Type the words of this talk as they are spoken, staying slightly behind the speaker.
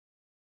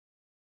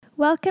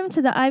Welcome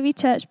to the Ivy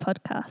Church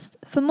podcast.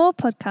 For more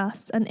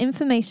podcasts and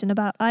information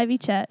about Ivy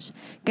Church,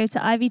 go to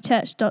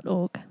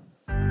ivychurch.org.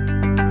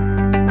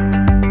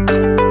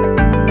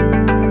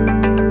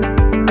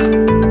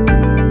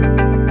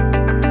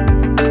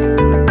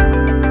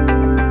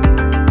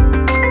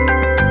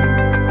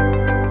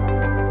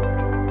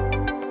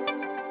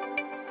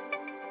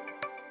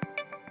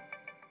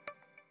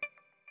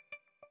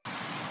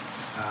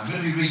 I'm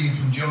going to be reading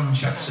from John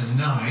chapter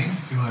 9,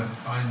 if you want to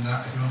find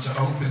that, if you want to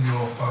open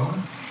your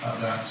phone at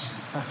that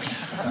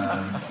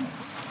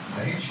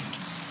page.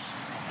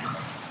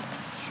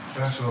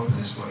 Try to open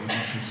this, but it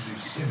wants me to do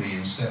Siri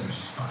instead, which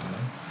is quite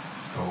annoying.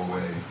 Go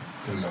away.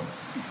 Here we go.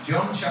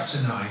 John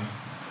chapter 9.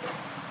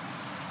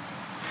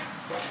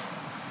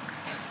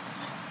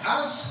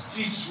 As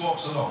Jesus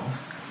walks along,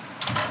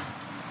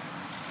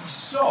 he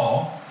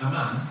saw a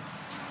man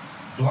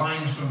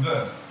blind from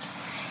birth.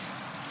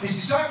 His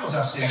disciples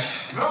asked him,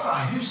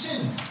 "Rabbi, who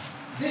sinned,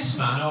 this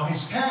man or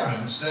his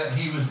parents, that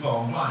he was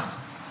born blind?"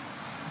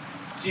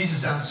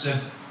 Jesus answered,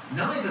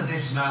 "Neither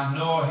this man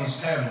nor his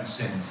parents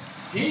sinned.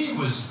 He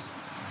was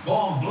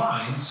born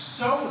blind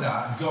so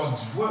that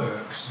God's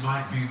works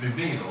might be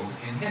revealed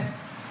in him.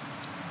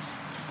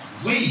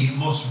 We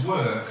must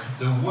work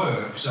the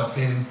works of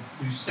him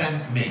who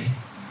sent me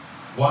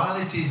while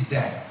it is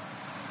day.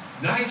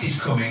 Night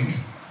is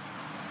coming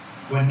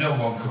when no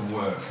one can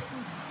work.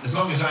 As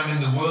long as I'm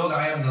in the world,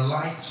 I am the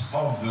light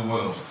of the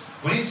world."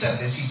 When he said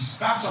this, he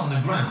spat on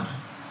the ground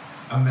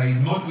and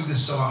made mud with the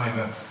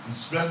saliva and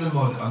spread the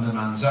mud on the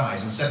man's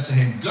eyes and said to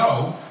him,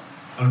 "Go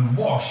and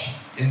wash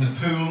in the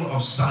pool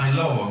of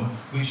Siloam,"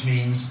 which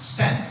means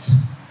sent.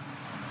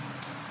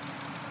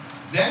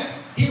 Then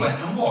he went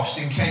and washed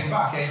and came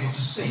back able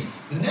to see.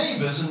 The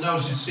neighbours and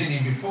those who'd seen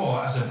him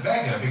before as a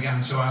beggar began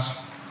to ask,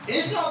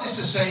 "Is not this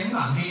the same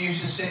man who used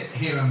to sit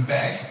here and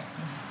beg?"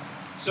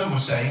 Some were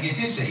saying,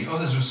 "It is he."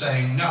 Others were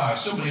saying, "No,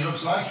 somebody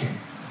looks like him."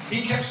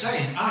 He kept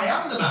saying, "I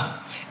am the man."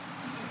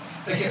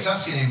 They kept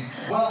asking him,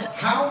 "Well,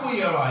 how were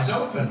your eyes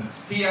open?"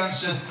 He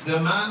answered,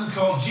 "The man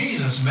called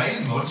Jesus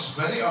made mud,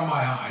 spread it on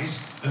my eyes,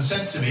 and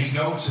said to me,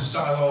 'Go to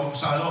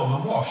Siloam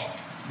and wash.'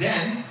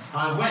 Then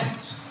I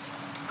went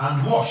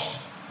and washed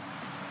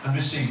and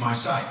received my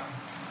sight."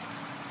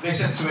 They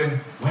said to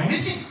him, "Where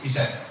is he?" He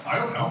said, "I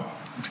don't know."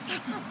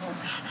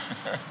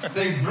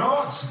 They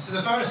brought to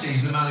the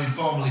Pharisees the man who'd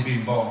formerly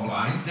been born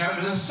blind. Now it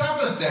was a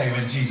Sabbath day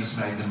when Jesus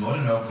made the mud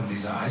and opened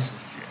his eyes.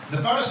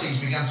 The Pharisees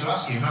began to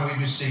ask him how he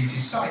received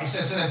his sight. He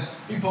said to them,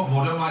 "He put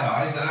mud on my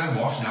eyes, then I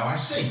washed, now I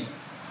see."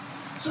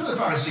 Some of the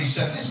Pharisees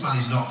said, "This man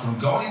is not from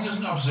God, he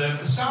doesn't observe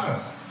the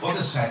Sabbath."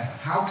 Others said,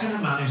 "How can a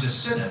man who's a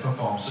sinner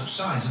perform such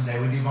signs?" And they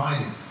were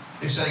divided.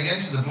 They said again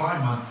to the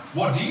blind man,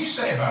 "What do you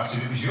say about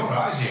him? It was your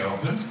eyes he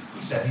opened."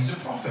 He said, "He's a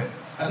prophet."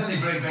 And then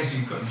they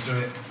basically cut him through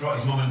it, brought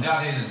his mum and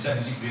dad in and said,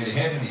 "Is it really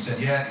him?" And he said,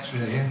 "Yeah, it's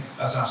really him.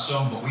 That's our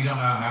son, but we don't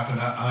know how it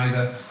happened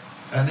either."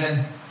 And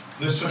then,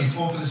 verse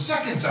 24, for the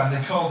second time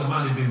they called the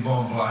man who'd been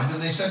born blind,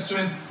 and they said to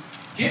him,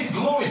 "Give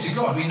glory to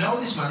God. We know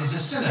this man is a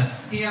sinner."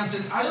 He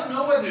answered, "I don't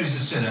know whether he's a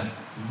sinner.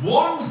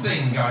 One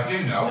thing I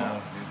do know.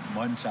 No,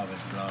 once I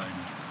was blind.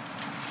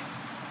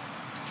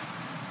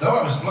 Though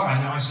I was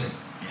blind, now I see."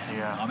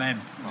 Yeah.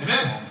 Amen.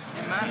 Amen.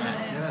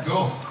 Yeah.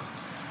 Go.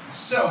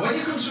 So, when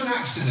you come to an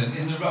accident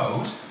in the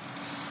road,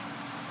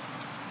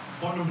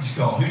 what number do you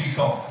call? Who do you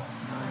call?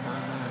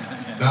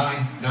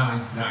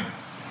 999.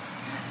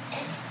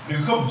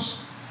 Who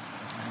comes?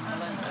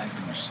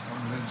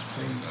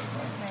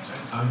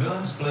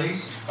 Ambulance,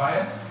 police,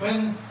 fire.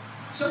 When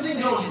something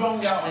goes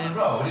wrong out on the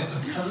road, if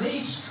the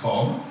police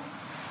come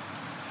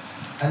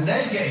and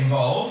they get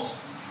involved,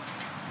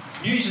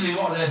 usually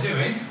what they're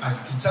doing, I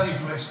can tell you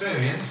from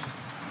experience,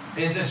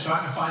 is they're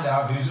trying to find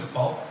out who's at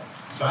fault,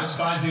 trying to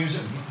find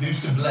who's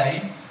to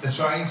blame.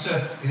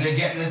 They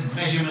get the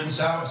measurements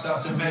out,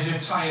 start to measure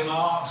tyre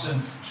marks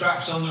and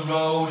tracks on the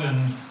road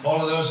and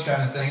all of those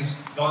kind of things.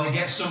 Or they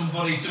get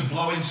somebody to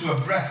blow into a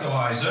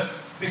breathalyzer,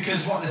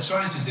 because what they're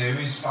trying to do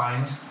is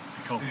find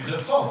who's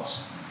at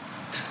fault.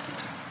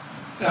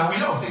 Now, we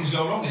know things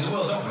go wrong in the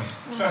world, don't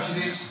we?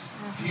 Tragedies,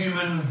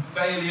 human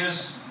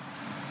failures,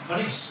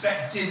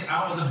 unexpected,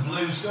 out of the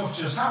blue stuff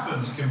just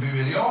happens. It can be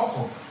really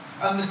awful.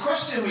 And the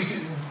question we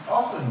can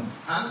often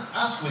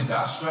ask with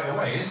that straight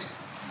away is,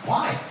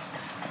 why?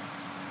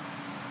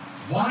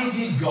 Why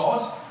did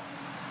God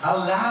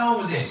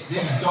allow this?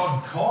 Did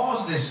God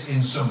cause this in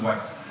some way?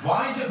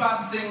 Why do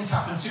bad things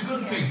happen to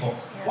good people?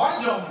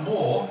 Why don't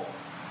more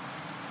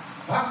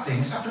bad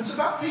things happen to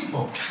bad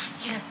people?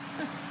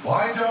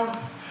 Why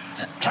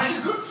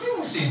do good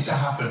things seem to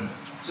happen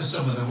to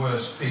some of the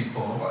worst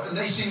people? And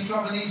they seem to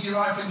have an easy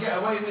life and get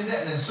away with it,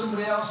 and then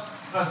somebody else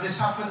has this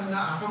happen and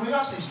that happen. We've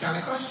asked these kind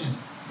of questions.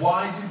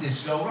 Why did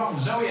this go wrong?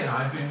 Zoe and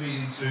I have been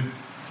reading through,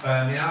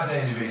 in our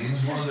daily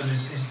readings, one of them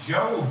is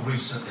Job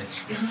recently.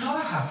 It's not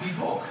a happy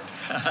book.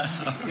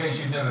 In case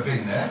you've never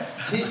been there.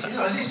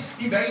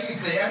 He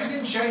basically,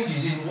 everything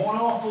changes in one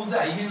awful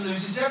day. He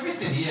loses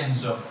everything. He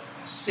ends up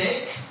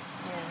sick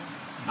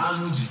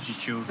and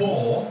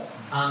poor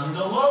and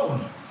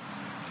alone.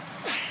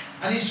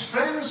 And his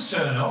friends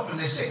turn up and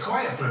they sit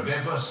quiet for a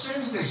bit, but as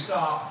soon as they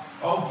start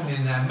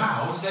opening their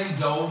mouths, they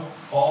go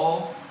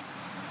all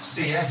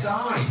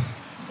CSI.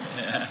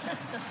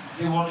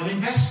 They want to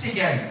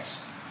investigate.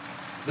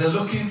 They're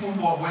looking for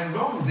what went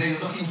wrong. They're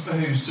looking for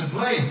who's to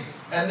blame.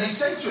 And they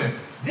say to him,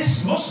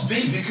 this must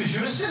be because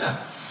you're a sinner.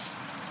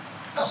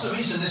 That's the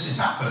reason this has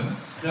happened.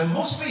 There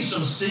must be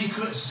some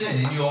secret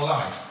sin in your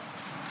life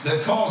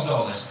that caused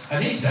all this.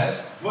 And he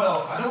says,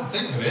 well, I don't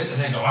think there is.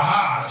 And they go,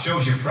 aha, that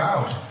shows you're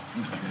proud.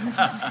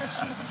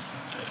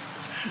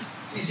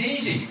 It's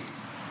easy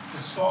to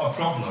spot a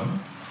problem.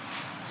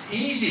 It's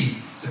easy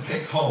to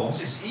pick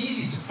holes. It's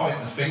easy to point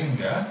the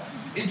finger.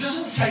 It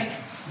doesn't take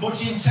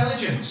much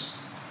intelligence.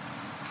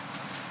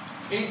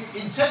 It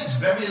takes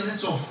very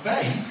little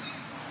faith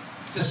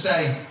to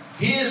say,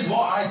 here's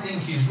what I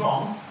think is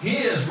wrong,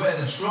 here's where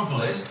the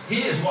trouble is,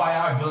 here's why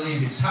I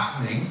believe it's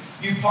happening.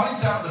 You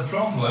point out the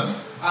problem,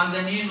 and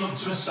then you look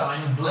to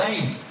assign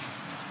blame.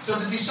 So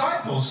the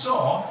disciples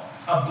saw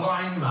a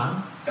blind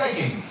man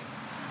begging.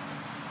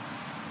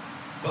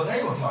 But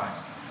they were blind.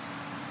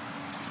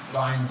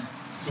 Blind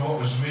to what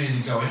was really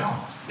going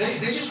on. They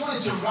just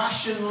wanted to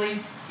rationally,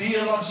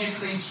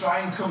 theologically try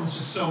and come to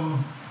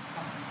some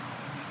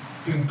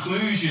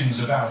conclusions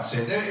about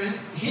it.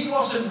 He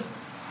wasn't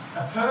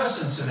a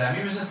person to them,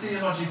 he was a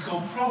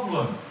theological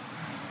problem.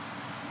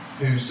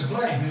 Who's to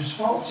blame? Whose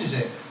fault is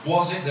it?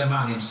 Was it the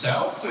man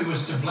himself who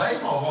was to blame,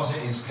 or was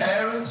it his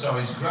parents or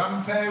his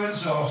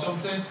grandparents or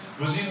something?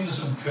 Was he under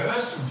some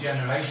curse from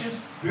generations?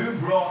 Who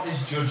brought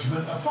this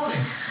judgment upon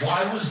him?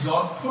 Why was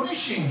God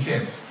punishing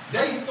him?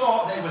 They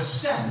thought they were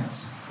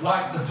sent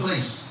like the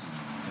police.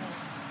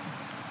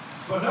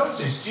 But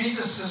notice,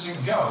 Jesus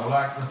doesn't go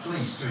like the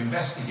police to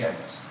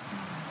investigate.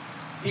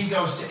 He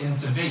goes to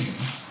intervene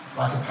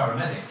like a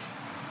paramedic.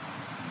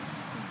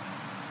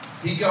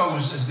 He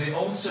goes as the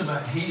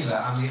ultimate healer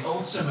and the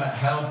ultimate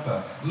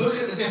helper. Look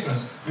at the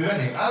difference. Be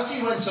ready. As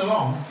he went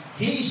along,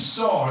 he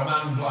saw a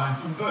man blind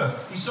from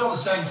birth. He saw the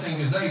same thing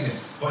as they did,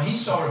 but he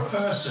saw a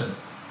person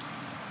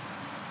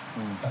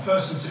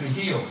to be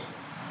healed.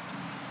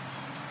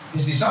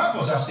 His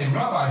disciples asked him,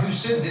 Rabbi, who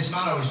sinned, this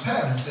man or his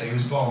parents, that he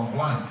was born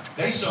blind?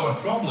 They saw a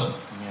problem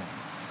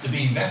to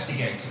be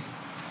investigated.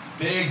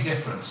 Big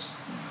difference.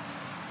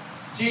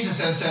 Jesus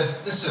then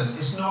says, listen,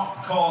 it's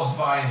not caused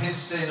by his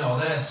sin or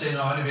their sin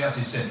or anybody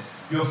else's sin.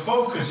 Your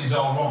focus is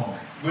all wrong.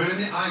 We're in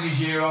the Ivy's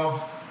year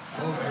of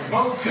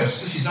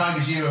focus. This is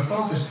Ivy's year of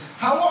focus.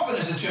 How often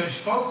is the church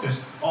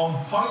focused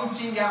on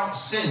pointing out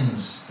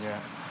sins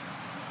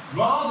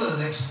rather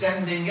than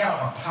extending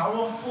out a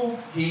powerful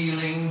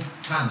healing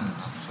hand?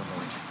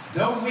 Absolutely.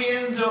 Don't we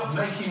end up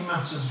making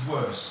matters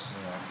worse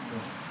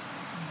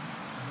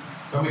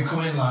when we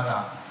come in like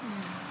that?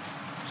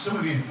 Some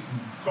of you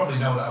probably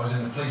know that I was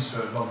in the police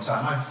for a long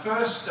time. My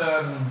first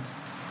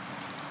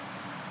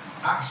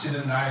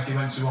accident that I actually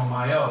went to on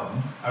my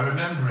own, I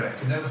remember it, I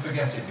can never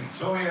forget it,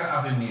 Victoria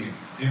Avenue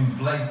in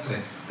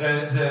Blakely.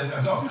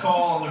 I got a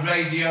call on the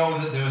radio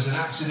that there was an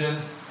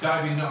accident,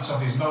 guy being knocked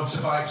off his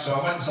motorbike, so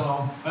I went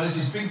along, and there's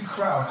this big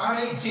crowd.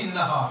 I'm 18 and a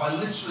half, I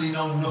literally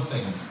know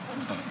nothing.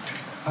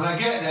 And I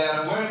get there,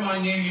 I'm wearing my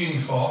new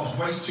uniform, it's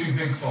way too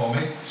big for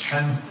me,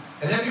 and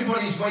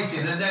everybody's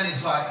waiting, and then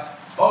it's like,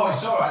 oh,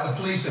 it's all right, the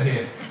police are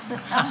here. And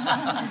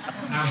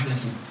I'm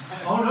thinking,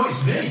 oh no,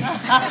 it's me.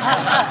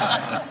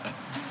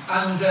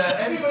 And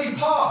everybody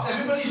parks.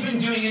 Everybody's been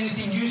doing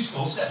anything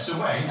useful steps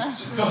away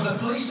because the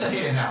police are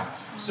here now.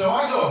 So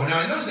I go over.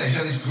 Now in those days, you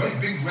had this great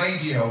big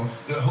radio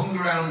that hung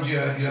around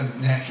your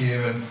neck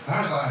here, and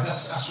I was like,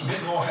 that's for a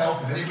bit more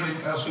help if anybody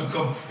else could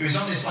come. It was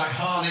on this like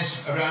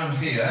harness around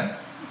here.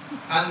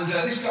 And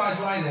this guy's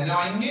lying there. Now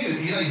I knew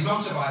he had his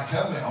motorbike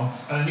helmet on,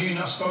 and I knew you're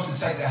not supposed to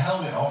take the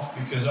helmet off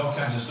because all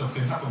kinds of stuff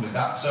can happen with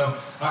that. So,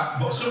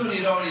 but somebody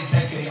had already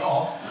taken it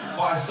off.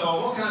 But I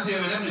thought, what can I do?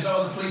 And everybody's,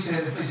 oh, the police are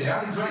here, the police are here.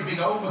 I had a great big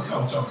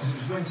overcoat on because it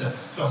was winter.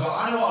 So I thought,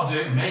 I know what I'll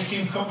do. Make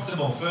him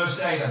comfortable. First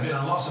aid. I've been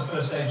on lots of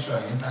first aid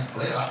training,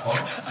 thankfully at that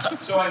point.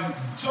 So I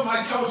took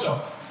my coat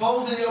off,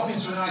 folded it up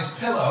into a nice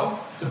pillow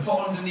to put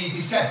underneath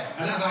his head.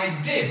 And as I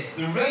did,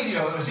 the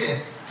radio that was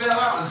here fell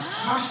out and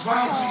smashed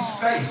right into his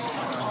face.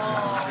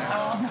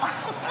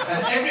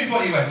 And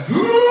everybody went,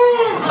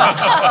 ooh!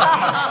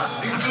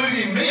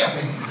 Including me, I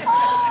think.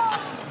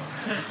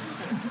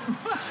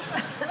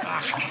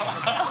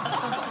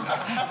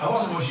 I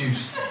wasn't much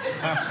use.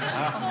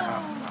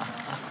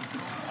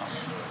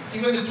 See,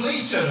 when the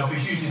police turn up,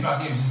 it's usually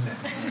bad news, isn't it?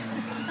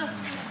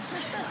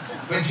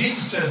 When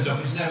Jesus turns up,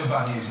 it's never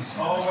bad news. It's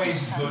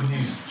always good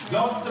news.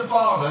 God the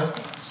Father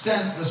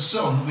sent the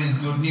Son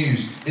with good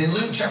news. In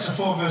Luke chapter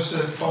 4, verse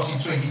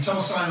 43, he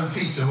told Simon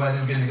Peter where they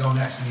were going to go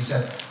next, and he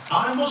said,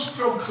 I must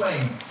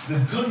proclaim the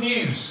good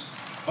news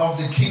of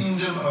the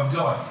kingdom of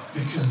God,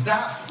 because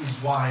that is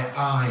why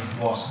I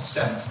was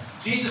sent.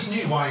 Jesus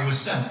knew why he was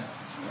sent.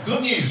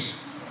 Good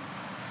news.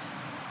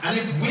 And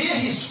if we're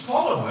his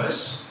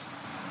followers,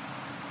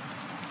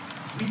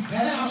 we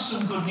better have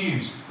some good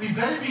news. We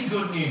better be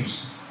good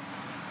news.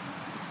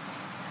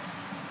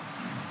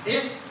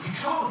 If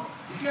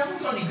you haven't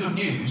got any good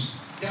news,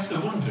 you have to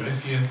wonder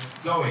if you're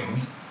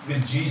going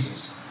with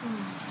Jesus,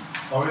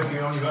 or if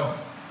you're on your own.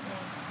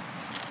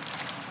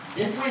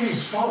 If we're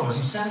his followers,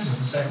 he sends us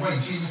the same way.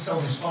 Jesus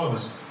told his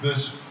followers,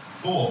 verse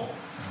 4,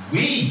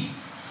 we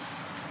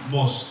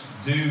must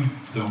do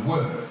the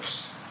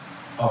works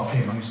of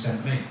him who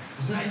sent me.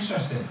 Isn't that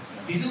interesting?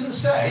 He doesn't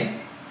say,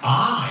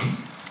 I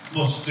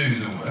must do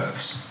the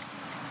works.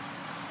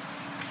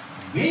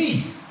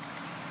 We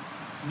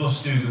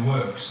must do the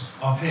works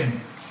of him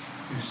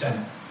who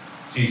sent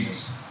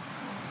Jesus.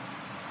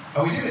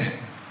 Are we doing it?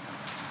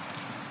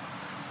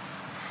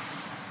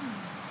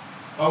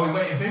 Are we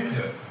waiting for him to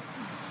do it?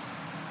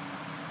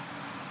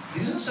 He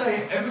doesn't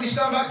say, everybody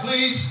stand back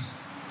please.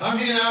 I'm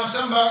here now,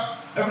 stand back.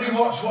 Everybody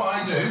watch what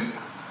I do.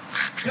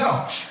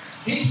 No.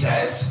 He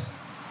says,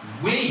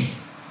 we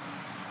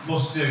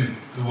must do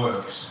the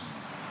works.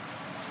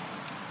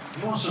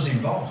 He wants us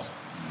involved.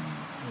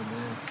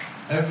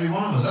 Every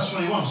one of us. That's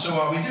what he wants. So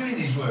are we doing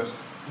these works?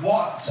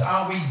 What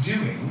are we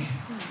doing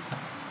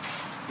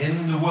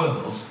in the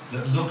world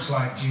that looks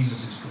like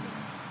Jesus is coming?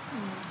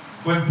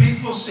 When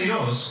people see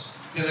us,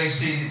 do they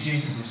see that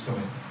Jesus is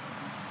coming?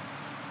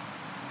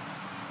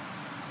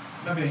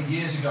 Maybe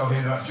years ago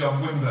here at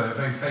John Wimber, a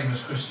very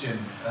famous Christian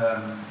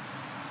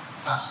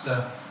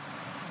pastor,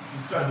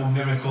 incredible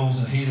miracles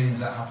and healings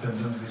that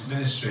happened under his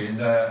ministry. And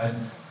I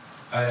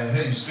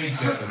heard him speak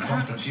at a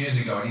conference years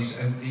ago, and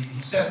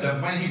he said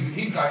that when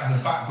he had a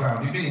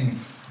background, he'd been in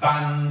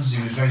bands,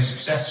 he was very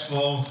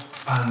successful,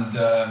 and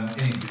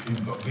he'd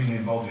been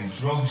involved in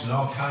drugs and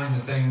all kinds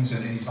of things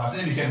in his life.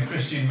 Then he became a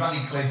Christian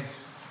radically.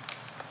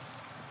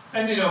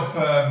 Ended up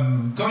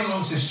going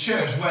along to this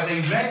church where they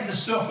read the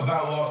stuff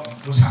about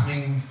what was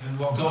happening and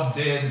what God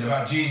did and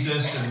about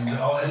Jesus and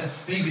all. And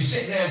he was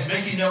sitting there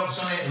making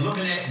notes on it and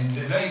loving it and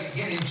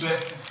getting into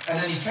it. And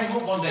then he came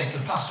up one day to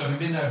the pastor, having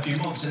been there a few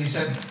months, and he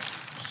said,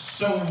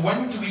 so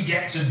when do we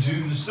get to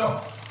do the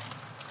stuff?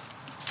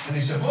 And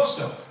he said, what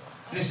stuff?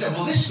 And he said,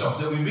 well, this stuff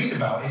that we read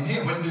about in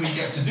here, when do we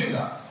get to do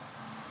that?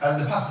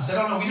 And the pastor said,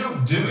 oh no, we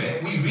don't do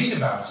it. We read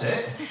about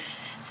it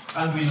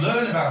and we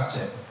learn about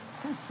it.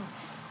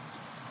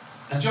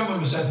 And John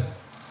Wimber said,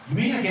 you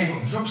mean I gave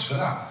up drugs for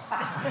that?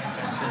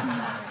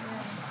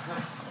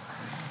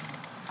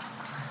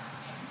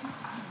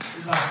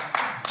 Like,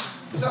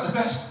 is that the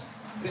best?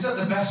 Is that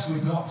the best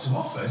we've got to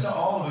offer? Is that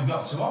all we've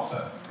got to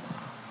offer?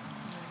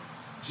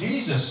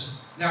 Jesus,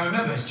 now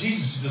remember, it's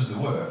Jesus who does the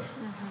work.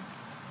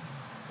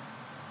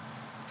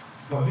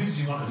 But who does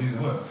he want to do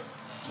the work?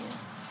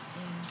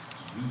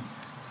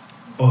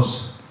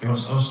 Us. He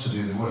wants us to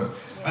do the work.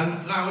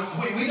 And now,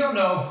 we don't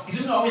know, he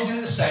doesn't always do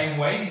it the same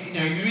way. You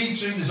know, you read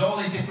through, there's all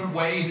these different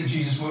ways that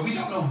Jesus worked. We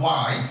don't know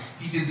why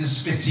he did the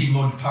spitty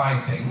mud pie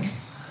thing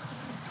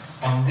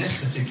on this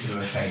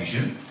particular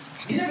occasion.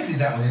 He never did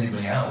that with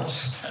anybody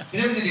else. He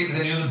never did it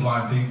with any other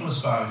blind people, as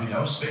far as we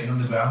know, spitting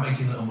on the ground,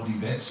 making little muddy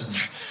bits and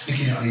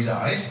sticking it on his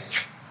eyes.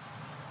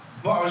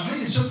 But I was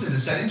reading something that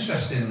said,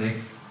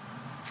 interestingly,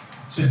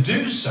 to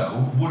do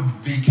so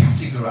would be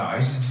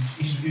categorised,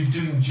 he's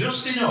doing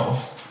just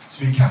enough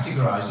to be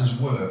categorised as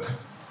work.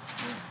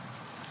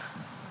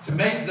 To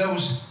make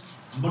those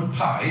mud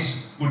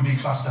pies would be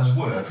classed as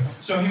work.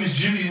 So he was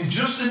doing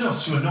just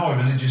enough to annoy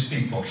religious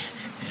people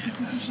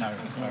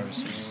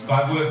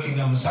by working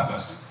on the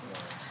Sabbath.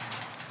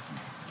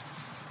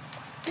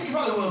 Think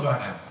about the world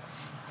right now.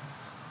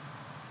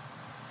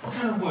 What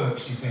kind of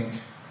works do you think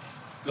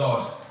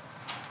God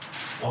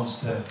wants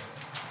to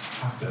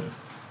happen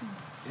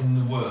in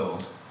the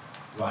world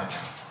right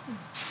now?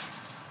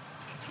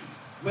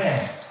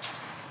 Where?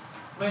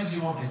 Where does he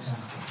want it to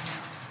happen?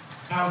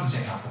 How does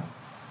it happen?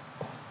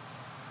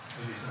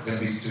 It's not going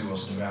to be through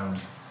us and around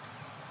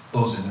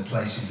us in the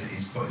places that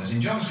he's putting us.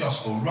 In John's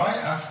Gospel, right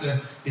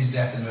after his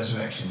death and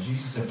resurrection,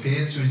 Jesus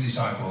appeared to his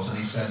disciples and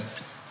he said,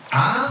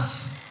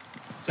 as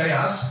the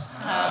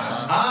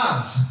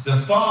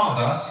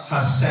Father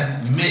has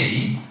sent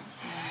me,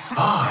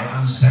 I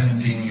am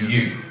sending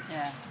you.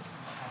 Yes.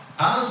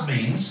 As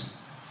means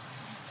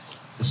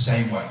the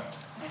same way.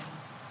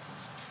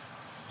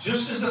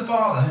 Just as the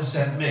Father has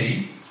sent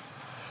me,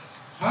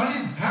 how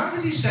did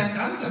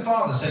the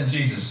Father send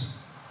Jesus?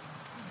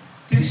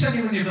 Did he send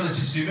him with the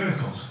ability to do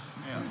miracles?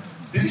 Yeah.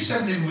 Did he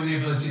send him with the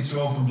ability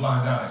to open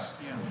blind eyes?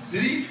 Yeah.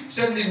 Did he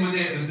send him with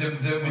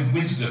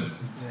wisdom?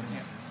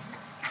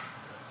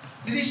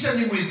 Did he send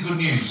him with good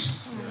news?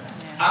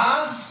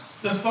 As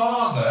the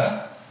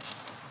Father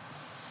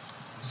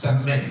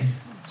sent me,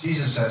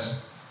 Jesus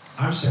says,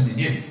 I'm sending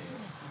you.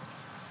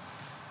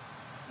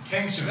 He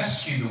came to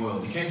rescue the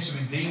world. He came to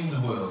redeem the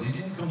world. He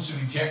didn't come to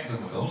reject the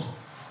world.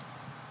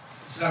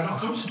 He said, I've not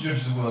come to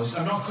judge the world. He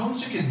said, I've not come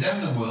to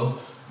condemn the world,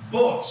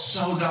 but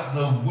so that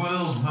the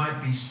world might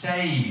be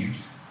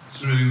saved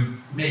through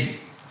me.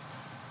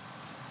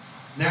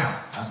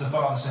 Now, as the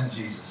Father sent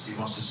Jesus, he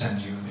wants to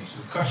send you and me.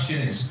 So the question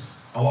is,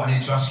 and what I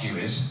need to ask you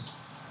is,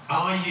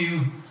 are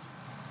you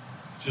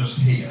just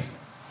here?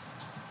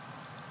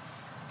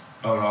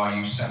 Or are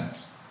you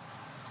sent?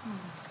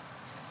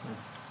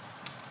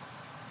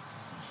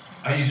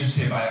 Are you just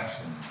here by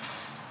accident?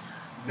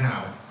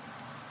 Now,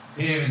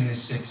 here in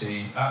this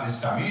city, at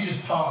this time, are you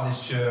just part of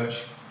this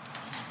church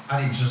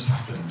and it just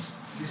happened?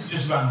 Is it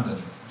just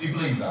random? Do you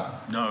believe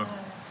that? No.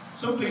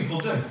 Some people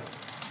do.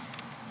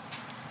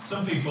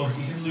 Some people,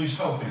 you can lose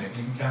hope in it.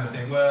 You can kind of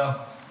think,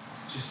 well,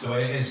 it's just the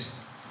way it is.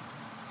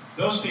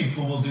 Those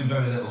people will do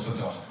very little for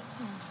God.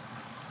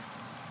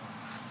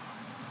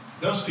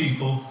 Those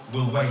people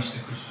will waste a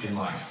Christian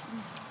life.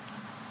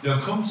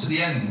 They'll come to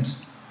the end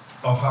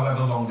of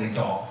however long they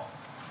got,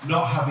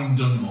 not having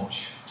done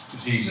much for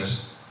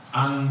Jesus,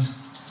 and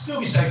still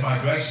be saved by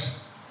grace,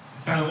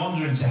 kind of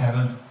wander into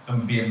heaven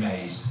and be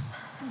amazed.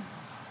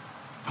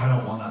 I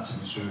don't want that to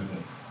be true of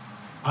me.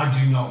 I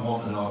do not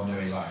want an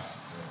ordinary life.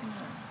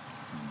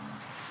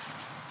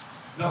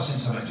 Not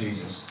since I met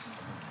Jesus.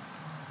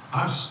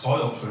 I'm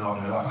spoiled for an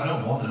ordinary life. I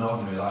don't want an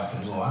ordinary life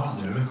anymore. I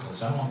want the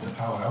miracles. I want the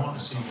power. I want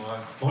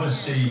to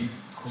see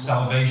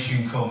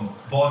salvation come,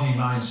 body,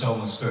 mind, soul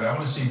and spirit. I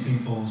want to see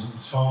people's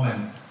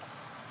torment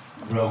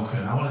broken.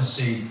 I want to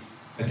see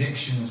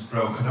addictions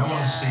broken. I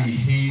want to see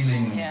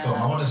healing come.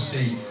 I want to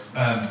see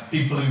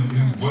people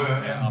who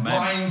were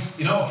blind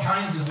in all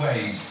kinds of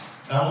ways.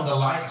 And I want the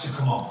light to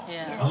come on.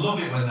 I love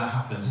it when that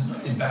happens. There's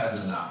nothing better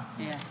than that.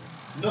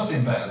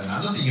 Nothing better than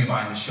that. Nothing you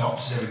buy in the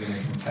shops is ever going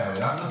to compare with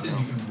that. Nothing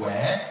you can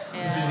wear.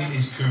 Nothing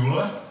is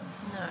cooler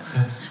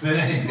than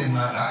anything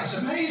like that. It's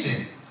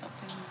amazing.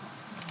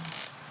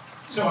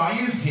 So are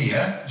you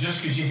here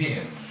just because you're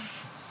here?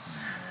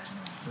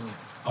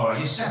 Or are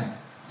you sent?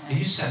 Are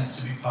you sent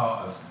to be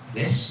part of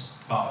this,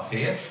 part of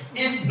here?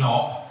 If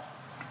not,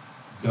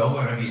 go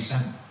wherever you're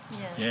sent.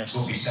 Yes.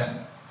 But be sent.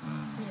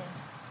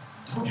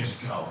 Don't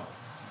just go.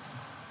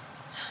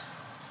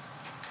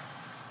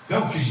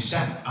 Go because you're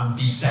sent and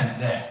be sent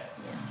there.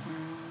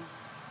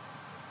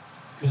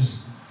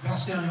 Because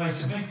that's the only way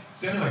to be.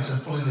 It's the only way to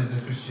fully live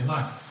the Christian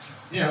life.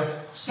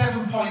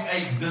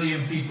 7.8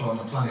 billion people on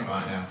the planet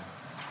right now.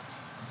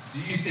 Do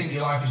you think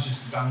your life is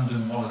just a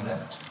random one of them?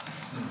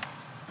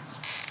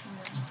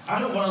 I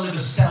don't want to live a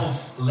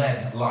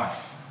self-led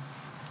life.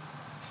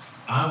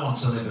 I want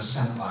to live a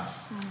sent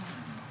life.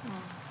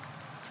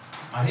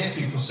 I hear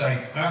people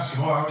say, I ask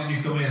them, how did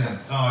you come here then?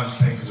 Oh, I just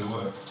came because of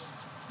work.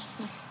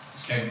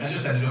 I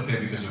just ended up here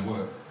because of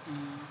work.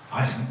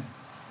 I didn't.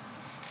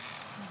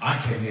 I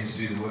came here to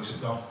do the works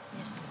of God.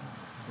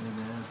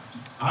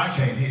 I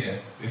came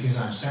here because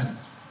I'm sent.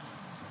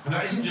 And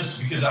that isn't just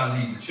because I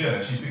lead the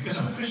church, it's because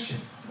I'm a Christian.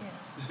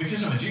 It's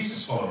because I'm a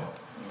Jesus follower.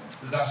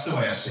 That's the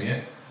way I see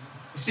it.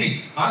 You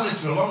see, I lived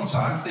for a long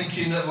time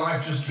thinking that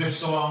life just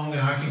drifts along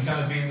and I can kind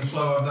of be in the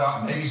flow of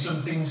that. Maybe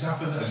some things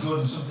happen that are good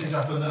and some things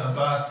happen that are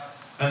bad,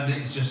 and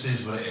it just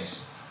is what it is.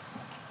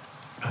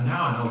 And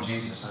now I know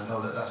Jesus, I know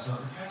that that's not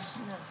the case.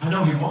 I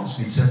know He wants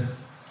me to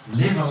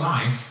live a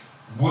life,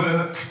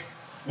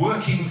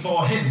 working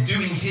for Him,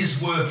 doing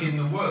His work in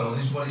the world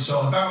is what it's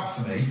all about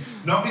for me.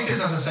 Not because,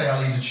 as I say,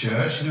 I lead a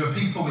church. There are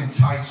people with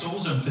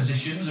titles and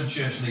positions of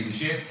church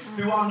leadership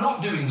who are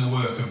not doing the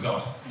work of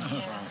God.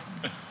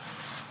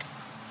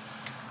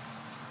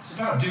 It's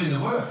about doing the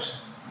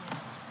works.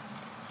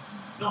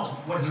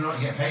 Not whether or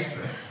not you get paid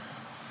for it.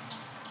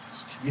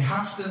 You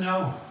have to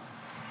know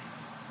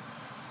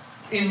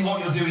in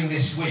what you're doing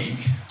this week,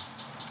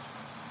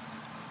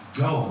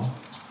 go,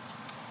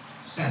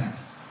 send.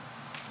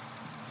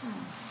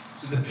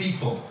 To the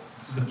people,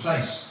 to the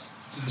place,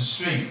 to the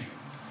street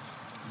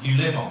you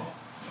live on.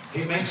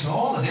 It makes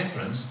all the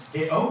difference.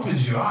 It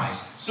opens your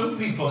eyes. Some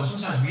people,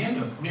 sometimes the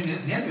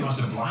enemy wants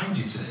to blind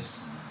you to this.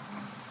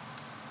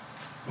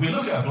 We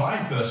look at a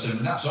blind person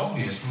and that's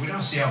obvious, but we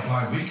don't see how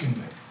blind we can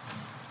be.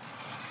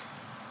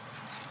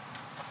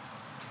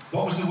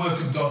 What was the work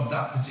of God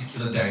that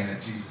particular day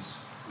that Jesus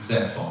was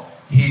there for?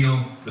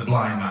 Heal the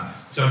blind man.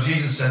 So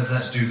Jesus says,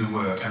 let's do the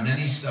work. And then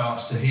He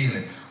starts to heal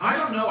him. I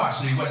don't know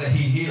actually whether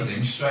He healed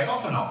him straight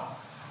off or not.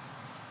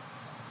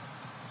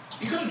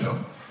 He could have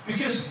done.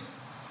 Because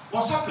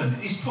what's happened?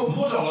 He's put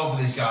mud all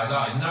over this guy's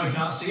eyes and now he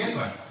can't see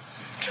anyway.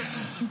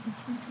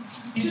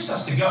 He just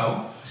has to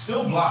go,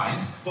 still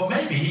blind, but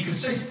maybe he could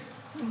see.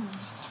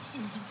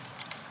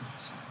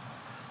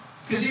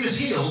 Because he was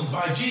healed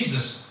by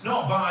Jesus,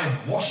 not by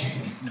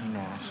washing.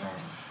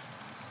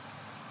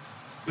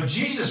 But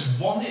Jesus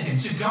wanted him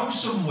to go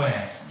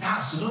somewhere.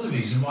 That's another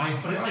reason why He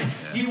put it on him.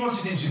 He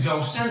wanted him to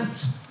go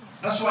sent.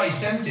 That's why He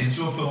sent him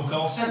to a pool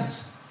called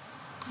Sent.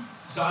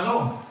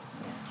 Siloam.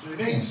 That's what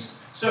it means.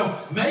 So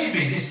maybe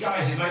this guy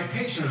is a great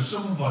picture of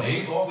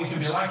somebody, what we can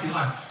be like in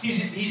life.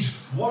 He's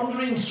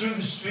wandering through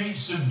the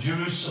streets of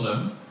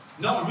Jerusalem,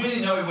 not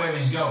really knowing where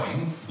he's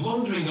going,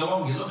 blundering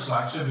along, it looks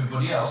like, to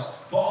everybody else.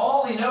 But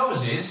all he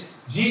knows is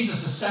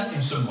Jesus has sent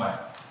him somewhere.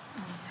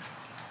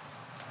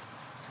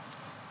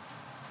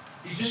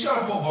 You just got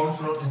to put one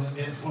foot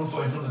in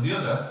front of the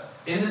other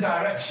in the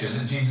direction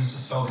that Jesus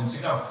has told him to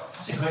go.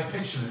 That's a great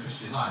picture of the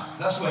Christian life.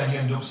 That's where you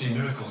end up seeing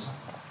miracles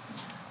happen.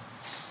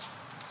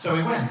 So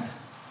he went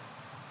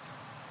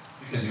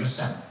because he was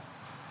sent.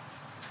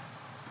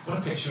 What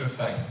a picture of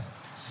faith.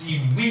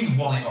 See, we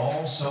want it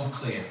all so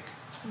clear.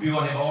 We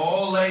want it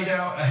all laid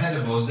out ahead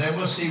of us. Then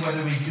we'll see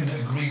whether we can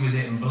agree with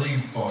it and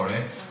believe for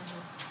it.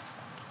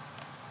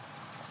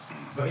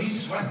 But he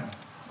just went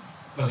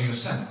because he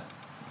was sent.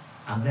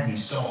 And then he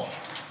saw.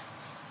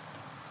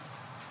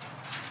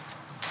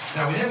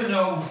 Now, we never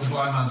know the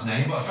blind man's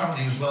name, but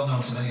apparently he was well known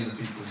to many of the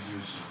people in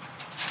Jerusalem.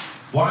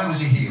 Why was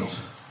he healed?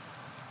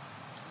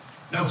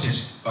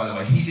 Notice, by the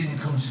way, he didn't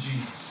come to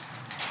Jesus.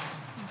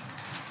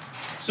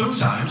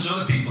 Sometimes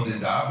other people did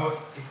that, but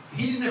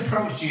he didn't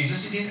approach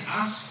Jesus. He didn't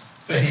ask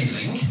for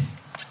healing.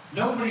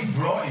 Nobody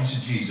brought him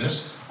to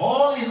Jesus.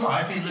 All his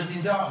life he lived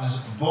in darkness,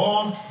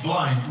 born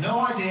blind. No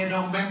idea,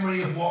 no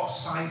memory of what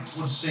sight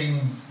would seem,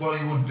 what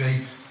it would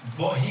be.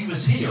 But he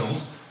was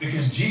healed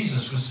because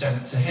Jesus was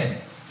sent to him.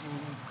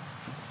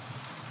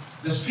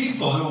 There's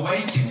people who are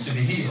waiting to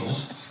be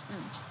healed,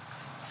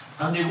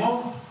 and they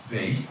won't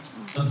be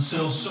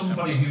until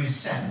somebody who is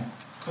sent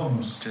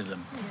comes To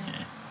them.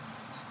 Yeah.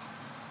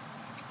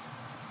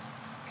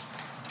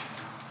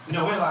 You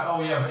know, we're like,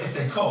 oh yeah, but if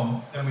they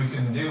come, then we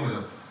can deal with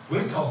them.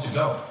 We're called to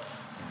go.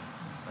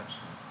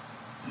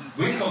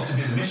 We're called to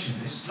be the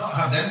missionaries, not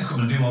have them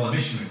come and do all the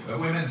missionary work.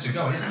 We're meant to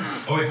go.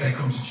 Or if they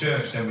come to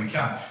church, then we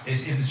can.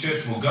 It's if the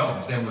church will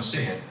go, then we'll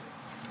see it.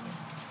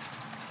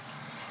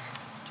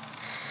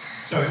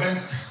 So he went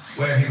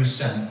where he was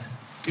sent.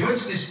 He went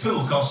to this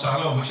pool called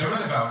Siloam, which I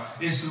read about.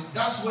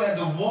 That's where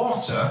the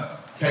water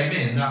came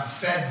in that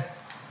fed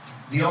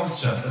the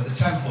altar at the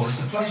temple. It's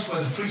the place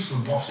where the priests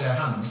would wash their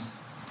hands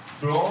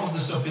for all of the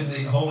stuff in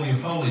the Holy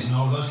of Holies and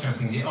all of those kind of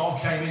things. It all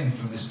came in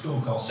from this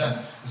pool called Sent.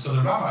 And so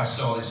the rabbi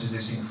saw this as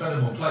this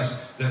incredible place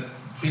that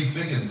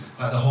prefigured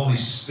like the Holy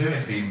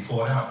Spirit being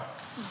poured out.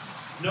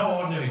 No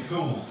ordinary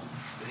pool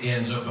that he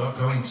ends up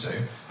going to.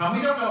 And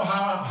we don't know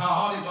how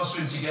hard it was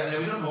for him to get there.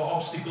 We don't know what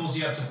obstacles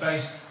he had to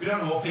face. We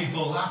don't know what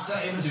people laughed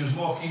at him as he was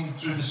walking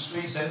through the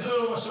street saying,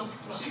 "No,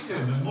 what's he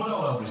doing with mud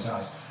all over his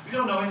eyes?" We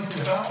don't know anything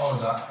about all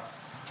of that.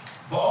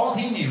 But all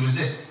he knew was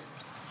this.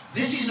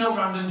 This is no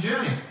random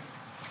journey.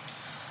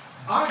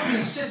 I've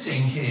been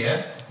sitting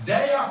here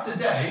day after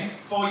day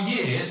for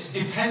years,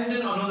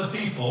 dependent on other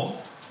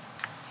people,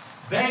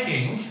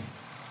 begging,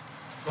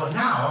 but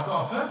now I've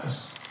got a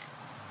purpose.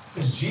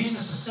 Because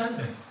Jesus has sent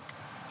me.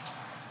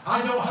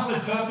 I don't have a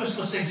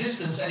purposeless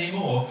existence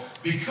anymore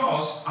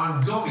because I'm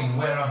going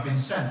where I've been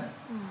sent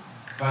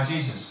by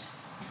Jesus.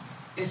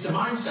 It's a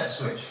mindset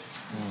switch,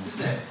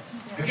 isn't it?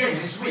 Again,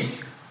 this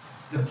week,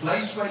 the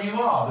place where you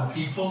are, the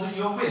people that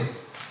you're with.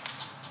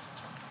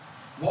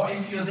 What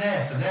if you're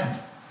there for them?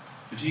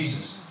 For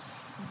Jesus.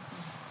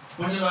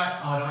 When you're like,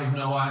 oh, I don't even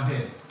know why I'm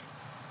here.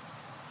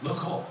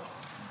 Look up.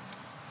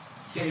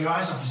 Get your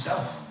eyes off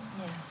yourself.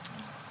 Yeah.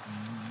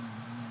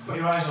 Put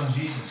your eyes on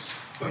Jesus.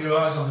 Put your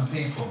eyes on the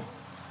people.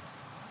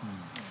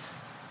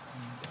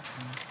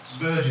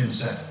 Spurgeon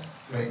said,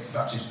 great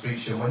Baptist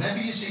preacher, whenever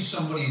you see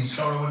somebody in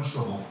sorrow and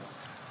trouble,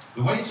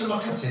 the way to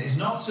look at it is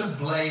not to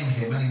blame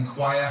him and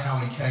inquire how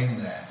he came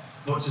there,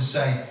 but to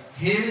say,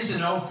 here is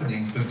an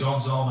opening for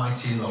God's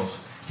almighty love.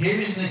 Here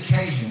is an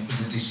occasion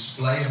for the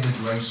display of the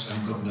grace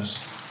and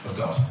goodness of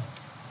God.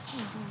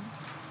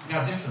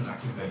 How different that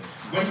could be.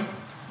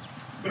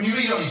 When you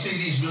read on, you see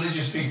these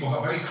religious people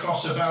got very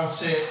cross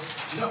about it.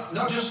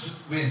 Not just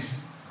with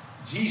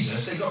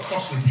Jesus, they got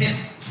cross with him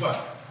as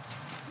well.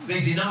 They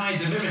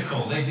denied the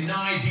miracle. They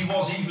denied he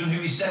was even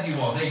who he said he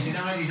was. They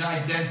denied his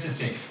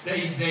identity.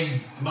 They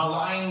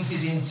maligned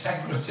his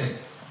integrity.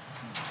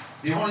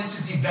 They wanted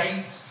to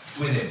debate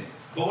with him.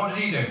 But what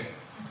did he do?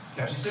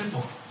 Kept it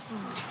simple.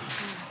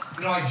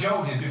 You know, like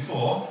Joe did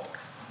before,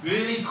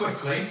 really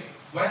quickly,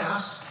 when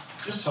asked,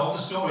 just told the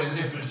story of the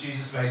difference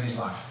Jesus made in his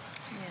life.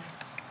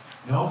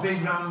 Yeah. No big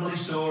rambly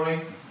story,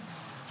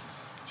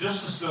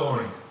 just the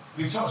story.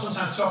 We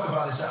sometimes talk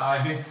about this at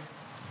Ivy.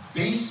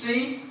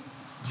 BC,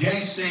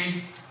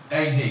 JC,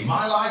 AD.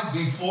 My life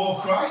before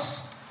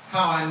Christ,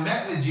 how I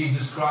met with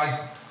Jesus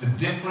Christ, the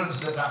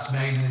difference that's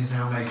made and is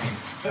now making.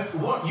 But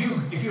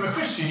if you're a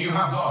Christian, you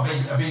have got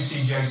a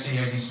BC, JC,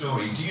 AD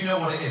story. Do you know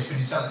what it is? Could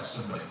you tell it to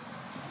somebody?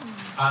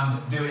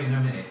 And do it in a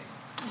minute.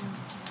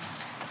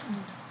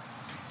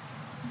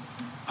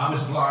 I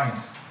was blind.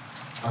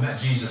 I met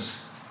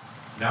Jesus.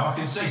 Now I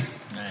can see.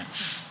 Yeah.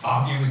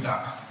 Argue with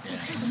that.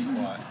 Yeah.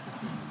 Right.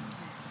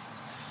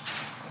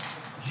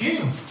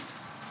 You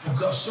have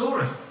got a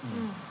story.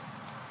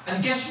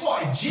 And guess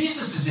what? If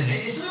Jesus is in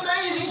it, it's an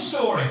amazing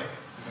story.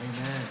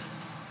 Amen.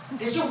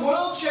 It's a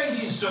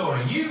world-changing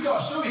story. You've got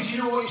a story. Do you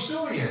know what your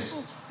story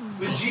is?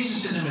 With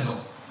Jesus in the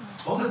middle.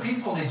 Other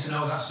people need to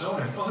know that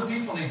story. Other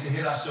people need to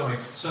hear that story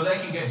so they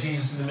can get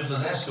Jesus in the middle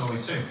of their story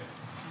too.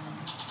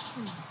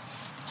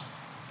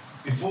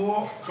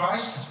 Before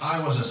Christ,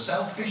 I was a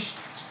selfish,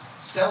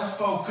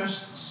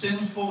 self-focused,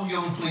 sinful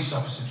young police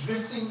officer,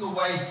 drifting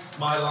away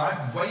my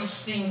life,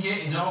 wasting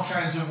it in all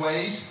kinds of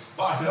ways.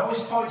 But I could always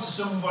point to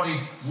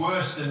somebody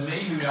worse than me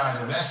who I'd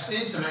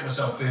arrested to make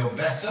myself feel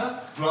better,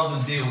 rather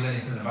than deal with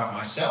anything about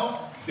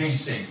myself.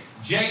 BC.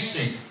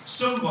 JC.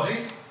 Somebody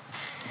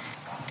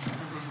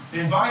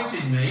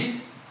invited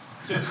me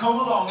to come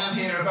along and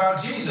hear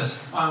about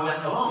Jesus. I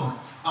went along.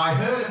 I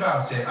heard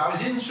about it. I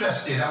was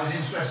interested. I was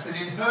interested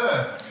in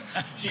her.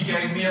 She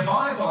gave me a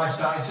Bible. I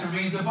started to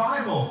read the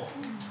Bible.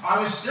 I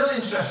was still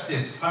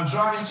interested. I'm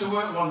driving to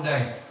work one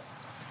day.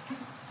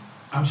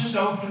 I'm just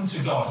open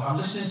to God. I'm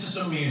listening to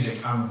some music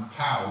and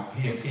pow,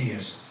 he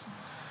appears.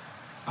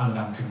 and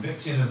I'm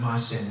convicted of my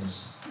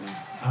sins,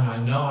 and I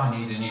know I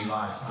need a new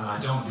life, and I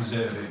don't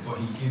deserve it, but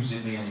he gives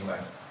it me anyway.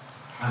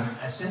 And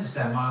since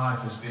then, my life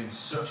has been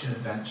such an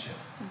adventure,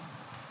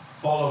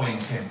 following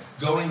him,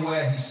 going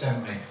where he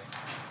sent me,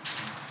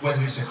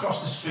 whether it's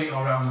across the street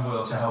or around the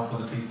world to help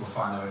other people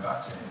find their way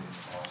back to him.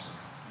 It's awesome.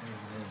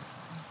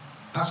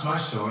 That's my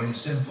story, and it's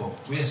simple.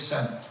 We are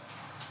sent.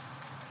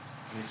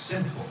 It's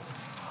simple.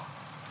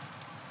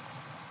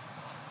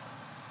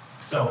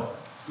 So,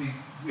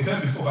 we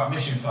heard before about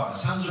mission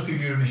partners. Hands up if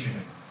you're a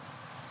missionary.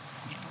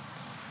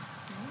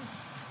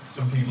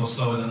 Some people are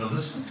slower than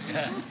others.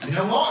 Yeah. You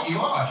know what? You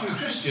are. If you're a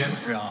Christian,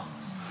 Right.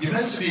 you're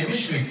meant to be a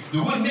missionary.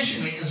 The word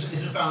missionary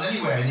isn't found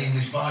anywhere in the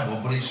English Bible,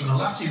 but it's from the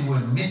Latin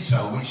word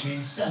mitto, which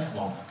means sent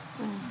one.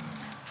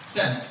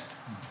 Sent.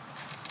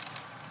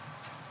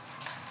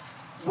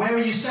 Where are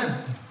you sent?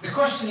 The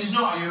question is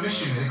not, are you a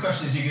missionary? The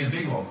question is, are you going to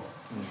be one?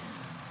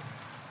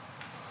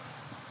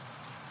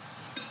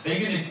 Are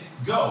you going to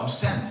go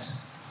sent?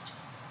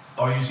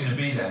 Or are you just going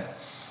to be there?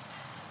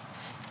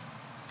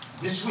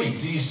 This week,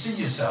 do you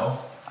see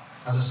yourself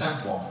as a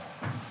sent one?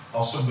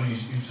 Or somebody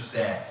who's just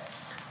there?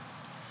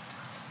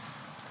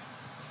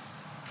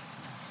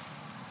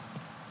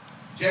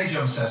 J.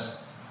 John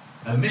says,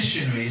 a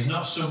missionary is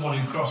not someone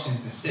who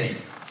crosses the sea.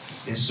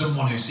 It's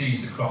someone who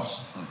sees the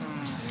cross.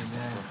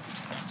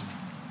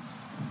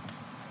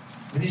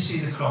 When you see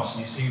the cross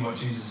and you see what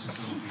Jesus has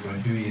done for you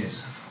and who he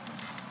is,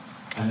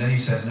 and then he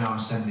says, now I'm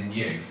sending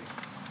you,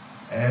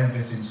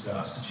 everything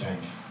starts to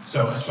change.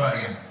 So let's try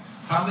it again.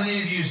 How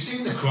many of you have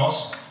seen the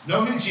cross,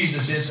 know who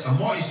Jesus is and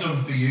what he's done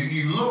for you,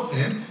 you love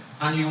him,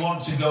 and you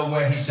want to go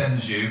where he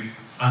sends you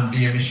and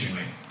be a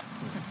missionary?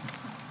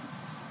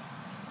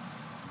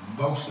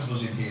 Most of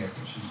us in here,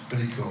 which is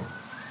pretty cool.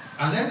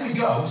 And then we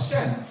go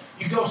sent.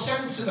 You go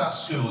sent to that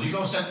school. You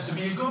go sent to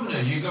be a governor.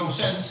 You go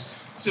sent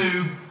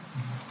to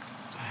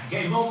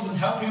get involved in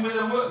helping with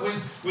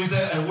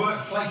a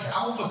workplace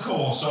alpha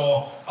course,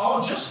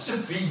 or just to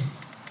be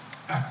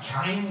a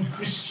kind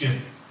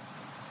Christian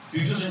who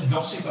doesn't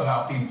gossip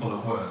about people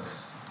at work.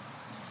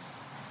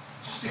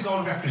 Just to go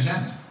and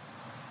represent,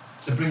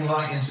 to bring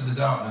light into the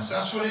darkness.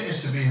 That's what it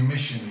is to be a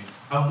missionary.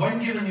 And when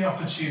given the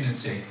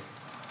opportunity,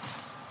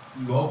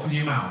 you open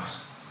your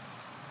mouth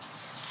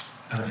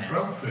and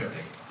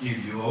appropriately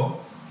give your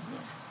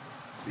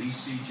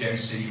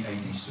BCJC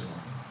AD story.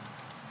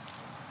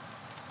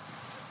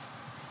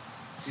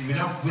 See, we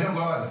don't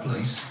go like the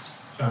police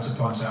trying to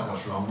point out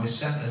what's wrong. We're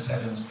sent as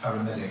heaven's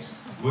paramedics,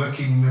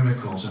 working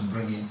miracles and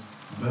bringing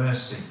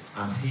mercy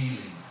and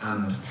healing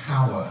and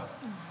power,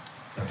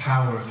 the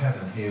power of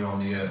heaven here on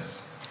the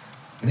earth.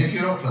 And if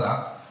you're up for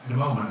that, in a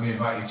moment we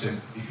invite you to,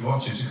 if you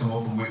want to come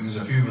up and there's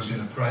a few of us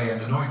going to pray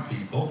and anoint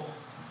people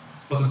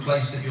for the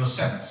place that you're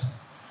sent.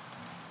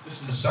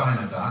 Just as a sign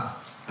of that,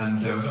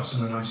 and we've got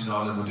some anointing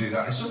oil and we'll do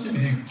that. It's something we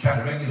do kind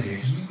of regularly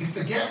because we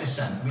forget we're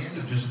sent. We end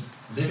up just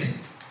living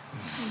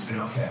if we're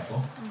not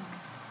careful.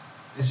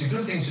 It's a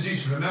good thing to do,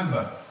 to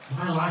remember,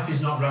 my life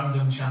is not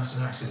random, chance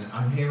and accident.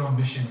 I'm here on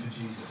mission for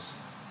Jesus,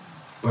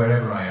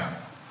 wherever I am.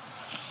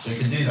 So you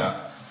can do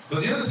that.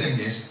 But the other thing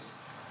is,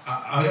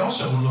 I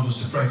also would love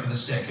us to pray for the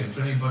sick and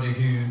for anybody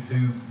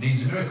who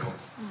needs a miracle.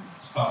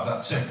 It's part of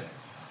that too.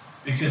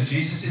 Because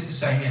Jesus is the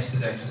same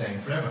yesterday, today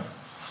and forever.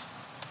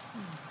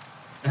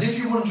 And if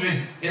you're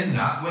wondering in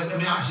that, well, I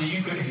mean, actually,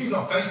 you could, if you've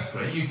got faith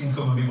for it, you can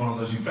come and be one of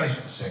those who prays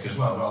for the sick as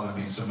well, rather than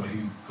being somebody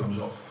who comes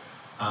up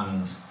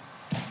and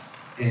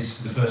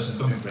is the person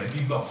coming for it. If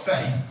you've got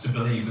faith to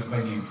believe that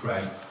when you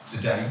pray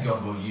today,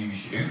 God will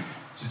use you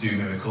to do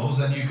miracles,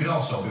 then you could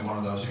also be one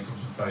of those who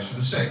comes and prays for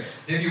the sick.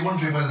 And if you're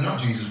wondering whether or not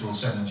Jesus will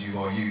send you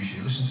or use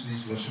you, listen to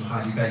these words from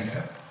Heidi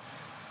Baker.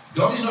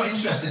 God is not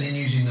interested in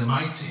using the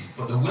mighty,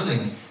 but the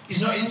willing.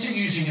 He's not into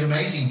using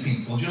amazing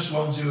people, just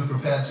ones who are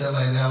prepared to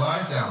lay their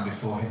lives down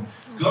before him.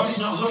 God is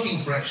not looking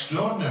for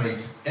extraordinary,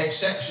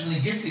 exceptionally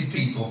gifted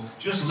people,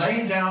 just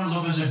laid down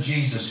lovers of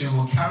Jesus who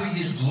will carry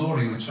his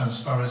glory with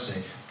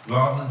transparency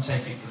rather than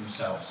take it for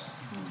themselves.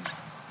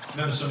 I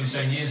remember somebody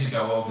saying years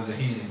ago over the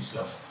healing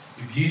stuff,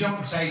 if you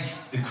don't take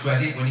the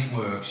credit when it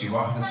works, you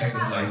have to take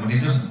the blame when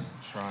it doesn't.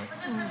 That's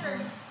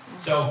right.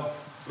 So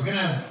we're going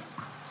to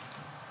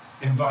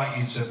invite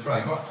you to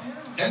pray.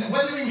 And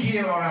whether in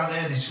here or out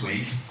there this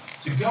week,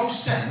 to go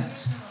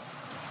sent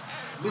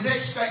with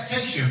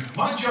expectation.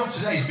 My job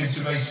today has been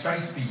to raise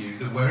faith for you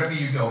that wherever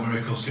you go,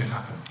 miracles can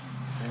happen.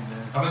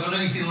 Amen. Have I done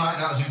anything like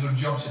that as a good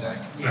job today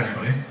for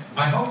anybody?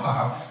 I hope I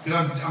have,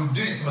 because I'm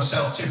doing it for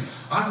myself too.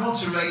 I want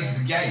to raise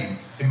the game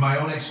in my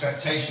own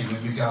expectation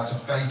with regard to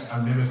faith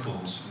and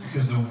miracles,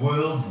 because the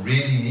world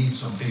really needs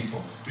some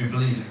people who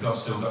believe that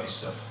God's still got his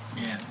stuff.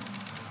 Yeah.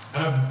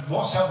 And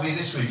what's helped me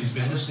this week has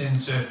been listening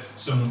to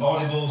some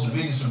audibles and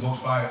reading some books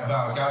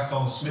about a guy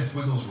called Smith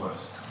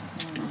Wigglesworth.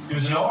 He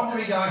was an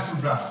ordinary guy from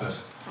Bradford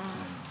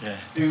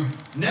who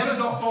never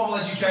got formal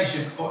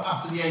education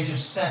after the age of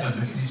 7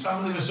 because his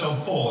family was so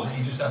poor that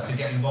he just had to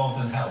get involved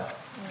and help.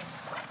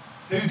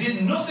 Who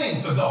did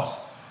nothing for God,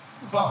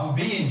 apart from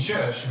be in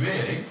church,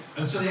 really,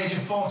 until the age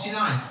of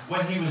 49,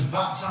 when he was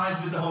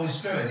baptized with the Holy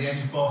Spirit at the age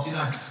of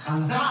 49.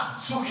 And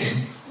that took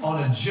him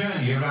on a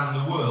journey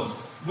around the world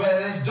where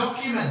there's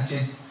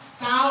documented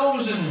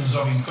thousands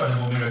of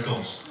incredible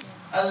miracles.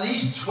 At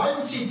least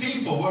 20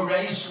 people were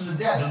raised from the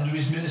dead under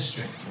his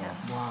ministry.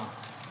 Yeah. Wow.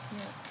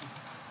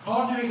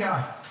 Ordinary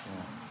guy.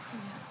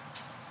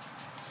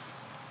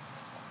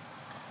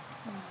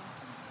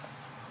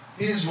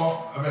 Here's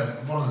what I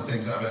read, one of the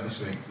things that I read this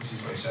week. This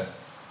is what he said.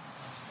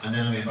 And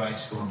then I'm invited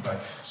to come and pray.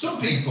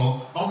 Some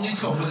people only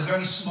come with a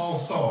very small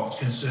thought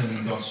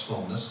concerning God's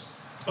fullness.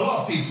 A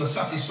lot of people are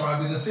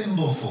satisfied with a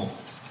thimbleful.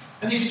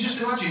 And you can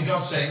just imagine God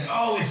saying,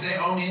 oh, if they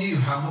only knew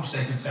how much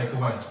they could take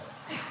away.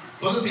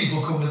 Other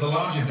people come with a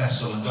larger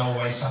vessel and go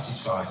away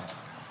satisfied.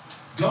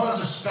 God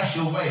has a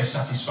special way of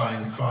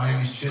satisfying the cry of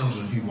his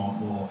children who want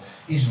more.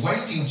 He's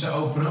waiting to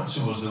open up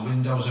to us the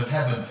windows of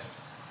heaven.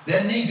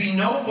 There need be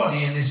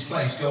nobody in this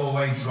place go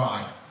away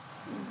dry.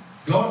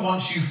 God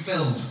wants you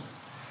filled.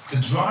 The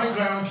dry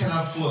ground can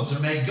have floods,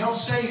 and may God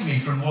save me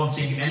from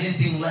wanting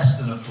anything less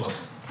than a flood.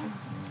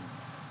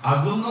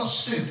 I will not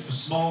stoop for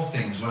small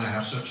things when I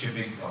have such a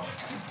big God.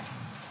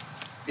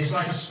 It's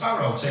like a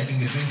sparrow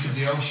taking a drink of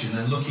the ocean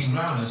and looking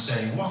round and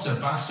saying, what a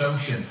vast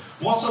ocean.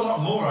 What a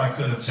lot more I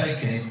could have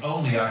taken if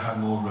only I had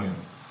more room.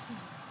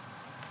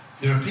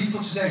 There are people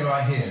today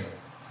right here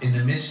in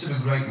the midst of a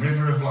great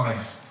river of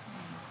life,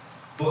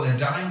 but they're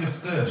dying of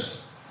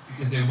thirst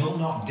because they will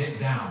not dip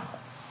down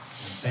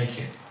and take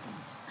it.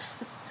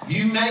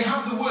 You may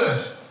have the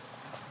word,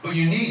 but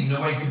you need an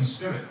awakened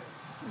spirit.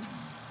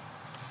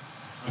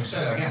 I'll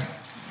say that again.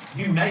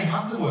 You may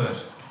have the word,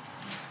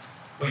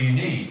 but you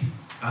need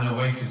an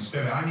awakened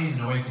spirit. I need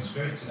an awakened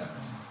spirit today.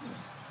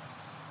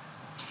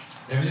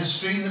 There is a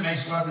stream that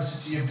makes glad the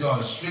city of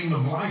God, a stream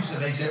of life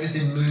that makes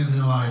everything move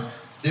and alive.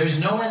 There is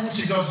no end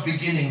to God's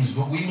beginnings,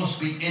 but we must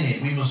be in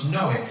it. We must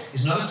know it.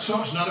 It's not a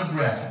touch, not a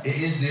breath. It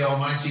is the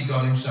Almighty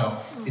God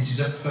himself. It is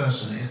a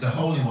person. It is the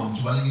Holy One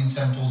dwelling in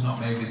temples not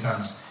made with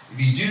hands. If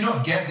you do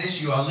not get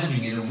this, you are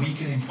living in a weak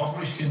and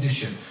impoverished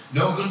condition.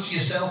 No good to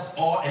yourself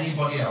or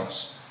anybody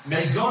else.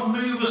 May God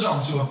move us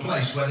on to a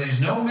place where there is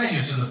no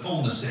measure to the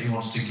fullness that he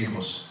wants to give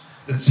us.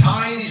 The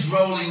tide is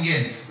rolling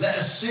in. Let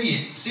us see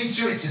it. See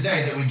to it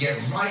today that we get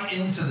right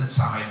into the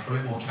tide, for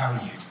it will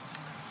carry you.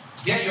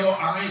 Get your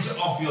eyes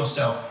off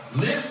yourself.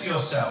 Lift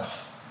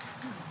yourself.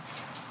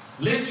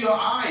 Lift your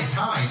eyes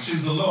high to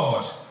the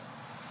Lord.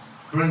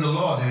 For in the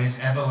Lord there is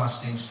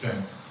everlasting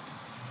strength.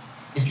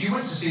 If you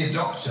went to see a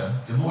doctor,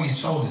 the more you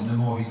told him, the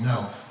more he'd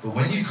know. But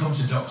when you come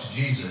to Dr.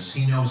 Jesus,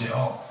 he knows it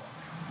all.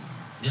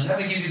 He'll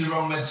never give you the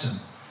wrong medicine.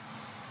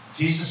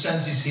 Jesus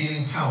sends his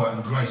healing power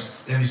and grace.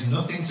 There is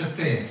nothing to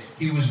fear.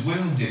 He was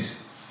wounded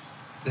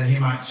that he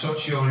might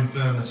touch your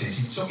infirmities.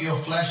 He took your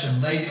flesh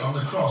and laid it on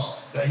the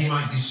cross that he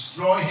might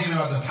destroy him who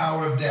had the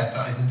power of death,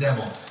 that is the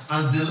devil,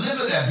 and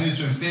deliver them who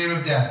through fear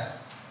of death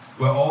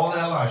were all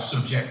their life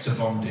subject to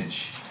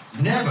bondage.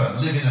 Never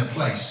live in a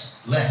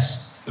place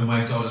less than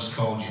where God has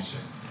called you to.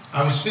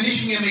 I was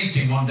finishing a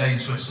meeting one day in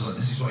Switzerland.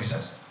 This is what he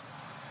says.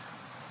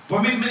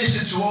 When we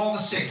ministered to all the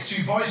sick,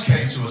 2 boys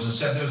came to us and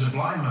said there was a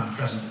blind man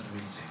present at the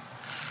meeting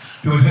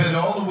who had heard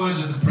all the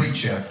words of the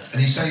preacher,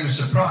 and he said he was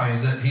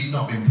surprised that he'd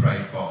not been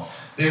prayed for.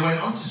 They went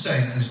on to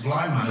say that this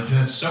blind man had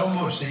heard so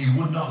much that he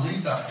would not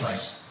leave that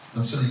place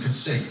until he could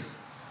see.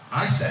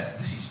 I said,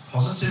 this is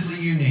positively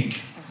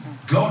unique.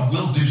 God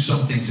will do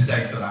something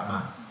today for that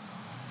man.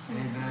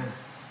 Amen.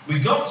 We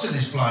got to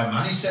this blind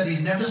man. He said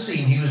he'd never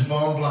seen, he was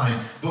born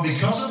blind. But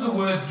because of the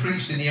word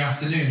preached in the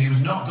afternoon, he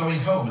was not going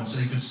home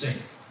until he could see.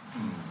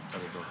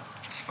 Very good.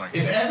 Thank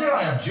If ever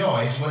I have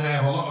joy, it's when I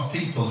have a lot of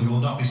people who will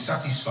not be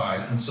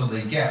satisfied until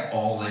they get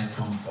all they've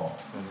come for.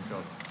 Very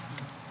good.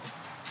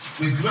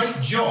 With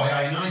great joy,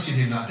 I anointed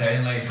him that day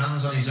and laid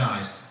hands on his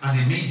eyes, and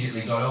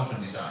immediately God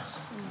opened his eyes.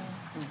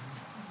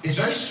 It's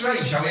very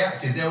strange how he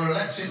acted. There were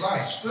electric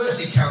lights.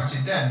 First he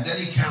counted them, then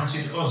he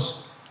counted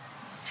us.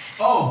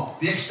 Oh,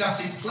 the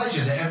ecstatic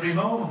pleasure that every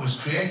moment was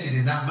created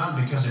in that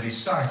man because of his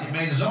sight. It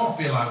made us all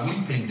feel like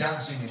weeping,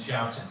 dancing and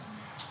shouting.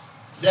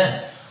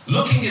 Then,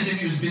 looking as if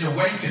he was been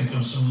awakened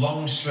from some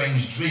long,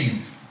 strange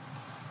dream,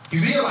 he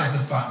realised the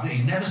fact that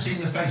he'd never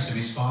seen the face of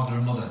his father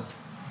and mother.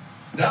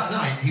 That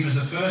night, he was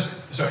the first,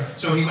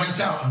 so he went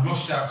out and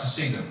rushed out to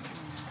see them.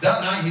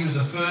 That night, he was the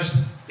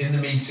first in the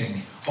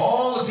meeting.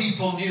 All the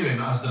people knew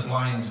him as the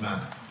blind man.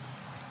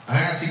 I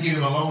had to give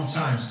him a long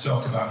time to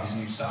talk about his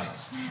new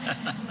sight.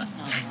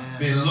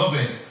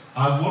 Beloved,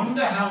 I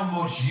wonder how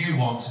much you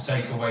want to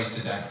take away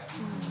today.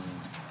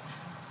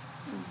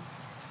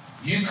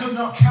 You could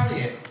not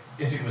carry it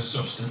if it was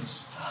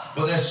substance,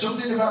 but there's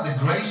something about the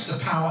grace, the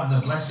power, and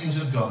the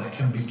blessings of God that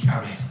can be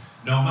carried,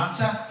 no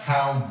matter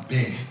how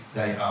big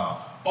they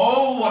are.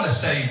 Oh, what a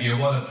Saviour,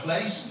 what a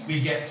place we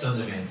get to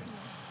live in.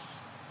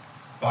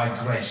 By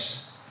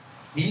grace.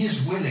 He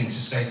is willing to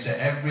say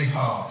to every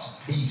heart,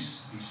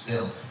 peace, be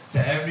still.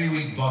 To every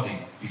weak body,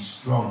 be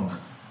strong.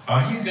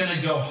 Are you going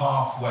to go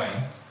halfway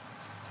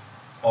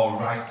or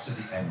right to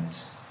the end?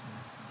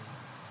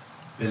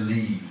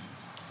 Believe.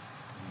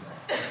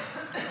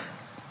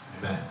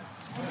 Amen.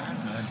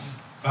 Amen.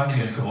 band are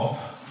going to come up,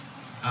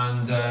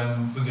 and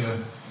we're going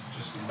to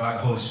just invite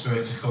the Holy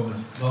Spirit to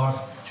come, Lord,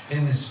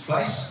 in this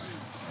place.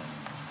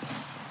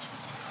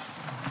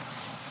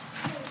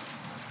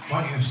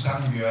 Why don't you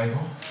stand if you're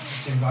able?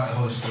 Just invite the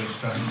Holy Spirit's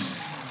presence.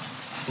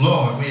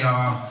 Lord, we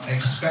are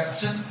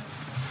expectant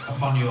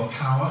upon your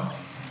power.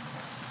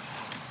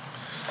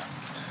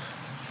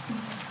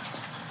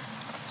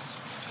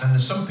 And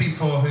there's some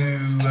people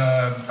who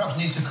perhaps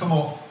need to come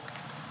up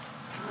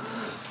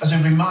as a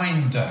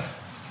reminder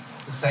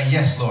to say,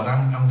 yes, Lord,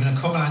 I'm going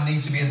to come and I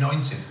need to be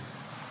anointed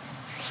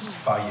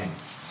by you.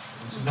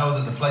 And to know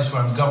that the place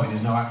where I'm going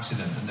is no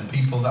accident, and the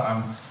people that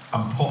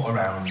I'm put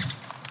around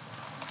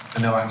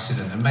are no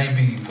accident. And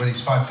maybe when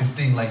it's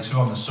 5:15 later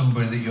on, there's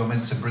somebody that you're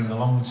meant to bring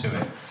along to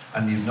it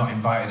and you've not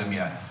invited them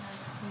yet.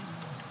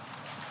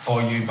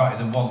 Or you invited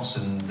them once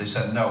and they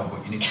said no,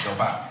 but you need to go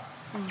back.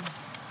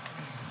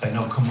 Say,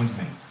 no, come with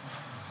me.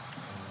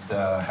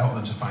 And help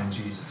them to find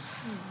Jesus.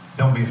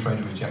 Don't be afraid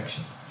of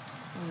rejection.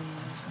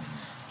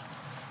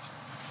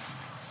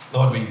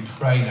 Lord, we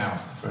pray now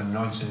for an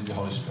anointing of the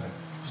Holy Spirit.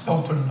 Just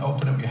open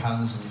up your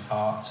hands and your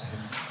heart to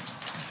him.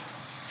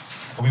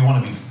 And we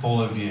want to be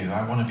full of you.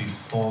 I want to be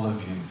full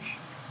of you.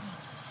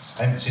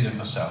 Emptied of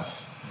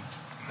myself.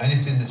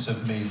 Anything that's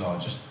of me, Lord,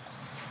 just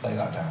lay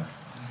that down.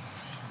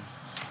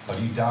 Lord,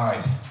 you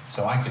died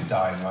so I could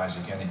die and rise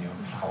again in your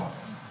power.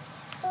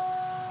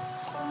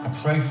 I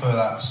pray for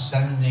that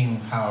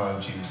sending power of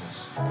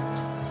Jesus in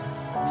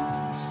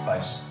this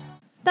place.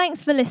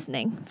 Thanks for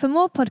listening. For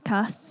more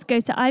podcasts, go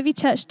to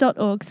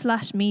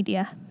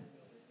ivychurch.org/media.